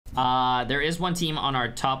There is one team on our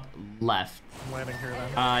top left. I'm landing here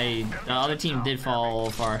then. The other team did fall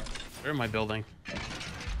far. Where am I building?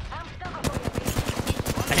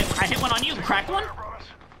 I hit one on you. Cracked one.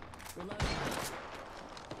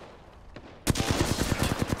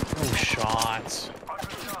 Oh, shots.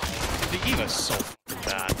 The Eva's so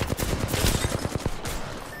bad.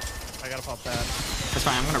 I gotta pop that. That's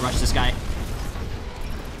fine. I'm gonna rush this guy.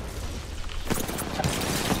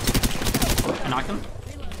 I knocked him.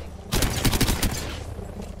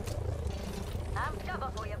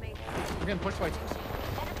 We're getting pushed by.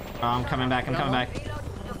 I'm coming back. I'm coming back.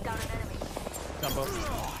 Jumbo.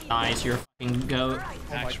 Nice. You're a fucking goat.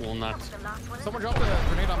 Actual nuts. Someone dropped a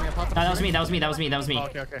grenade on me. No, that was me. That was me. That was me. That was me. Oh,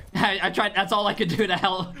 okay, okay. I tried. That's all I could do to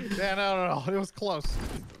help. Yeah, no. It was close.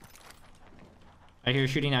 I hear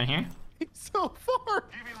shooting down here. He's so far.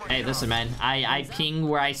 Hey, listen, man. I ping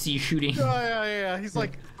where I see shooting. Yeah. He's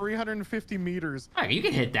like 350 meters. Oh, you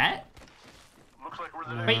can hit that.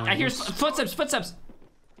 Wait, I hear footsteps.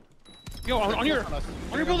 Yo, on your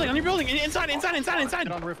building, inside.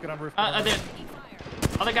 Get on roof. The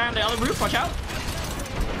other guy on the other roof. Watch out.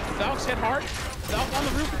 Valk's hit hard. Valk on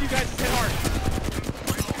the roof with you guys is hit hard.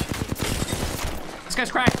 This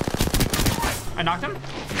guy's cracked. I knocked him.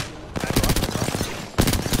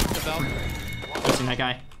 I've seen that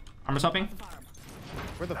guy. Armor swapping.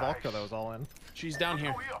 Where'd the Valk go that was all in? She's down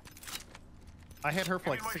here. I hit her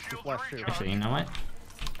for like 60 flash too. Actually, you know what?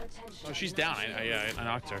 Oh, she's down. I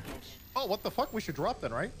knocked her. Oh, what the fuck? We should drop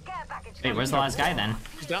then, right? Wait, where's the last guy then?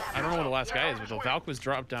 She's down. I don't know where the last guy is, but the Valk was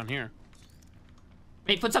dropped down here.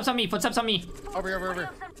 Wait, footsteps on me. Over here.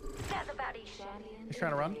 He's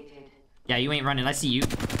trying to run. Yeah, you ain't running. I see you.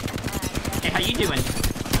 Hey, how you doing?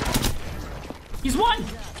 He's won.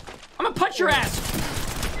 I'm gonna punch your ass.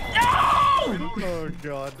 No! Oh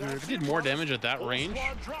god, dude. I did more damage at that range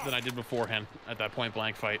than I did beforehand at that point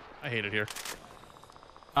blank fight. I hate it here.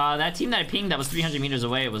 That team that I pinged that was 300 meters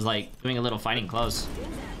away was like doing a little fighting close.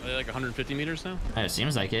 Are they like 150 meters now? It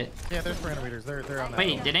seems like it. Yeah, there's 300 meters. They're on that.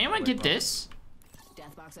 Wait, did anyone get this?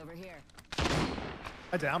 Death box over here.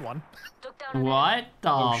 I down one. What the?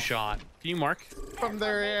 Oh, shot. Can you mark? From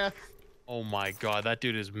there, yeah. Oh my god, that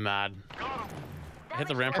dude is mad. I hit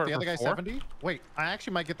the rampart The other for guy 4. 70. Wait, I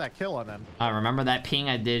actually might get that kill on them. Remember that ping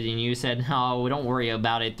I did and you said, oh, don't worry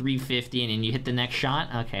about it, 350, and then you hit the next shot?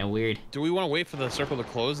 Okay, weird. Do we want to wait for the circle to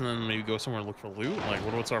close and then maybe go somewhere and look for loot? Like,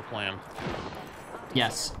 what's our plan?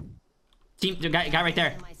 Yes. Team, the guy right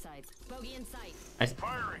there. Bogey in sight.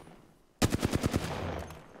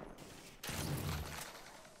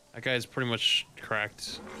 That guy's pretty much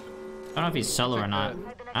cracked. I don't know if he's solo or not.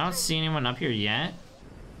 I don't see anyone up here yet.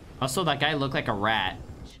 Also, that guy looked like a rat.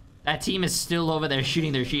 That team is still over there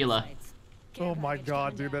shooting their Sheila. Oh my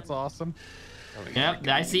god, dude, that's awesome. Yep,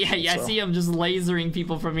 I see him just lasering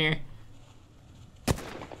people from here.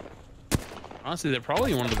 Honestly, they're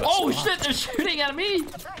probably one of the best. Oh spots. shit, they're shooting at me!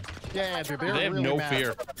 Yeah, dude, They have really no mad.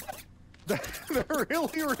 fear. They're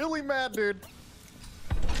really mad, dude.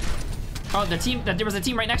 Oh, there was a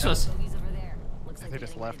team right next to us. Bogey's over there. Looks like They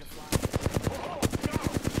just left.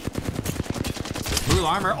 Blue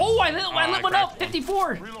armor. Oh, I lit one up.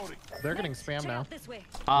 54. They're getting spammed now. this way.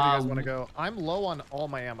 Where do you guys want to go? I'm low on all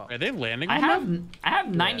my ammo. Are they landing I on them? have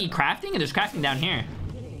 90 crafting, and there's crafting down here.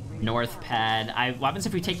 North pad. What happens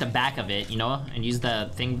if we take the back of it, you know, and use the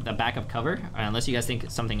backup cover? Unless you guys think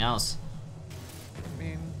it's something else. I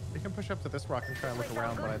mean, we can push up to this rock and try and look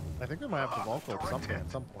around, but I think we might have to vocal at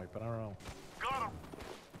some point, but I don't know.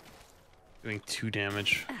 Doing 2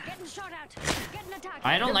 damage. Getting shot at. Getting attacked.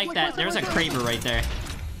 I don't like that. There's a Kraber right there.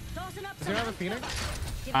 Tossing up Does anyone have a Phoenix?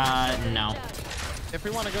 No. If we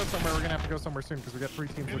want to go somewhere, we're gonna have to go somewhere soon because we got 3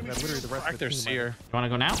 teams looking at literally the rest Crack of the their team. seer. You want to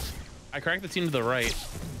go now? I cracked the team to the right.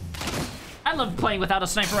 I love playing without a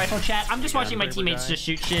sniper rifle, chat. I'm just watching my Kraber teammates guy. just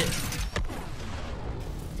shoot shit.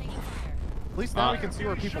 At least now we can see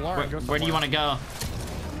where people are. and go Where do you want to go?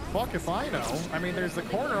 Fuck if I know. I mean, there's the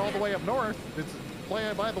corner all the way up north. It's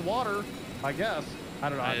play by the water, I guess. I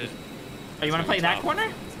don't know. Oh, you want to play that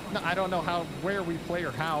corner? No, I don't know where we play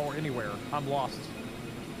or how or anywhere. I'm lost.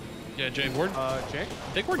 Yeah, Jay, we're... Jay?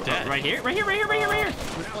 I think we're dead. Right here. Right here.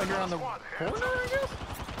 We play here on the corner, I guess?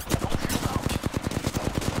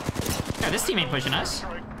 Yeah, this team ain't pushing us.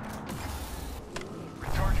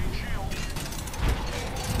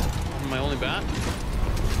 My only bat?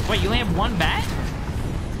 Wait, you only have one bat?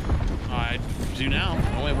 I do now.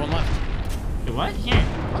 I only have 1 left. What? Here.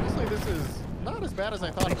 Honestly, this is not as bad as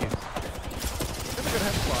I thought it was. It's a good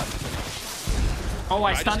head spot. Oh,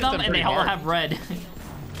 I just stunned hit them them and they pretty all hard. have red.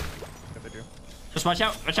 If they do. Just watch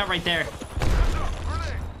out. Watch out right there.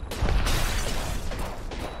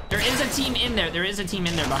 They're is a team in there. There is a team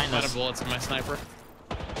in there behind Out us. of bullets in my sniper.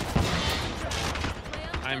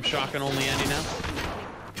 I'm shotgun only Andy now.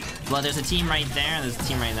 Well, there's a team right there, and there's a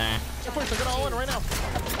team right there. Of course, they're gonna all in right now.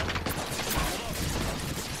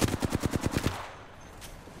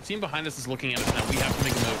 The team behind us is looking at us now. We have to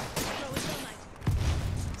make a move.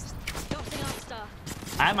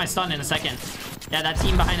 I have my stun in a second. Yeah, that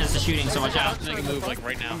team behind us is shooting, so watch out. Make a move like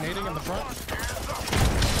right now. Nading in the front.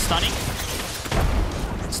 Stunning.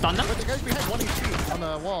 Stun them. But the guys behind 1 HP on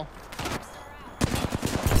the wall.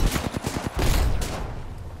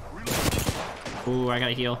 Ooh, I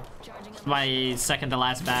gotta heal. My second to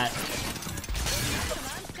last bat.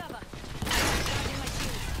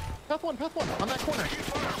 Path one on that corner.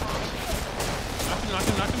 Knock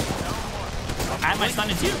him. I have my stun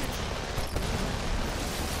in too.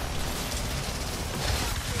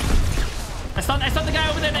 I stunned the guy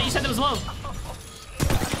over there that you said that was low.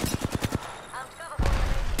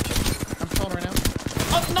 I'm stalling right now.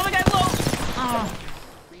 Oh, another guy low. Oh.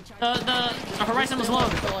 The horizon was low.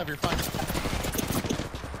 You're still alive, you're fine.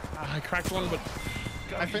 I cracked one, but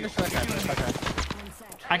I finished that guy.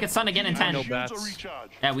 I could stun again in 10. no bats.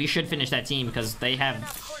 Yeah, we should finish that team because they have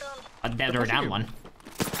a dead or down one.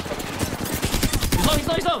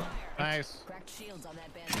 He's low. Nice. Cracked shields on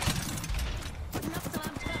that bandit. Putting up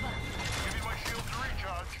some cover.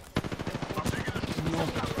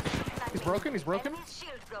 He's broken. He's running.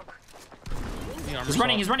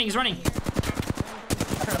 He's one.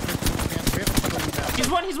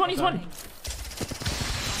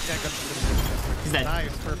 He's dead.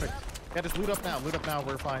 Nice, perfect. Yeah, just loot up now.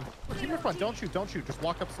 We're fine. Keep in front. Don't shoot. Just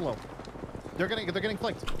walk up slow. They're getting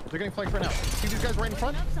flanked. They're getting flanked right now. See these guys right in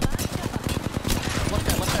front? Left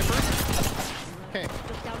side first. Okay.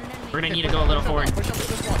 We're gonna need to go a little forward. Push up to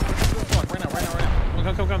this one. Right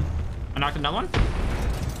now. Come. I knocked another one.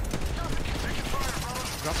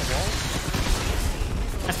 Drop the wall.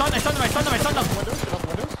 I stunned them. Windows. Get up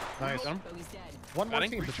windows. Nice. Bogey's dead. One more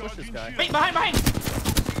Batting. team to push this guy. Wait, behind.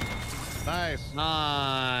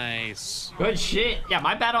 Nice. Good shit. Yeah,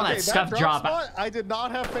 my bad on that scuff drop. Spot, I did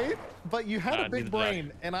not have faith, but you had a big neither did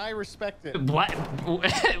brain, and I respect it. What?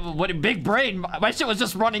 What a big brain. My shit was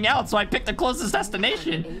just running out, so I picked the closest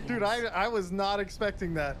destination. Dude, I was not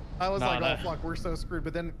expecting that. I was like, Nah. oh fuck, we're so screwed.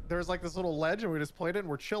 But then there was like this little ledge, and we just played it, and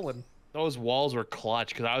we're chilling. Those walls were clutch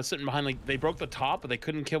because I was sitting behind, like, they broke the top, but they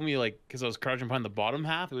couldn't kill me, like, because I was crouching behind the bottom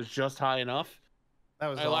half. It was just high enough. That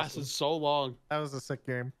was I awesome. lasted so long. That was a sick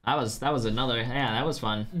game. That was another. Yeah, that was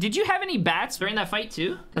fun. Did you have any bats during that fight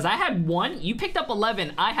too? Because I had 1. You picked up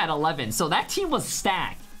 11. I had 11. So that team was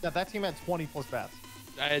stacked. Yeah, that team had 20 plus bats.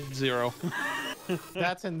 I had 0.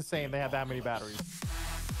 That's insane. They had that many batteries.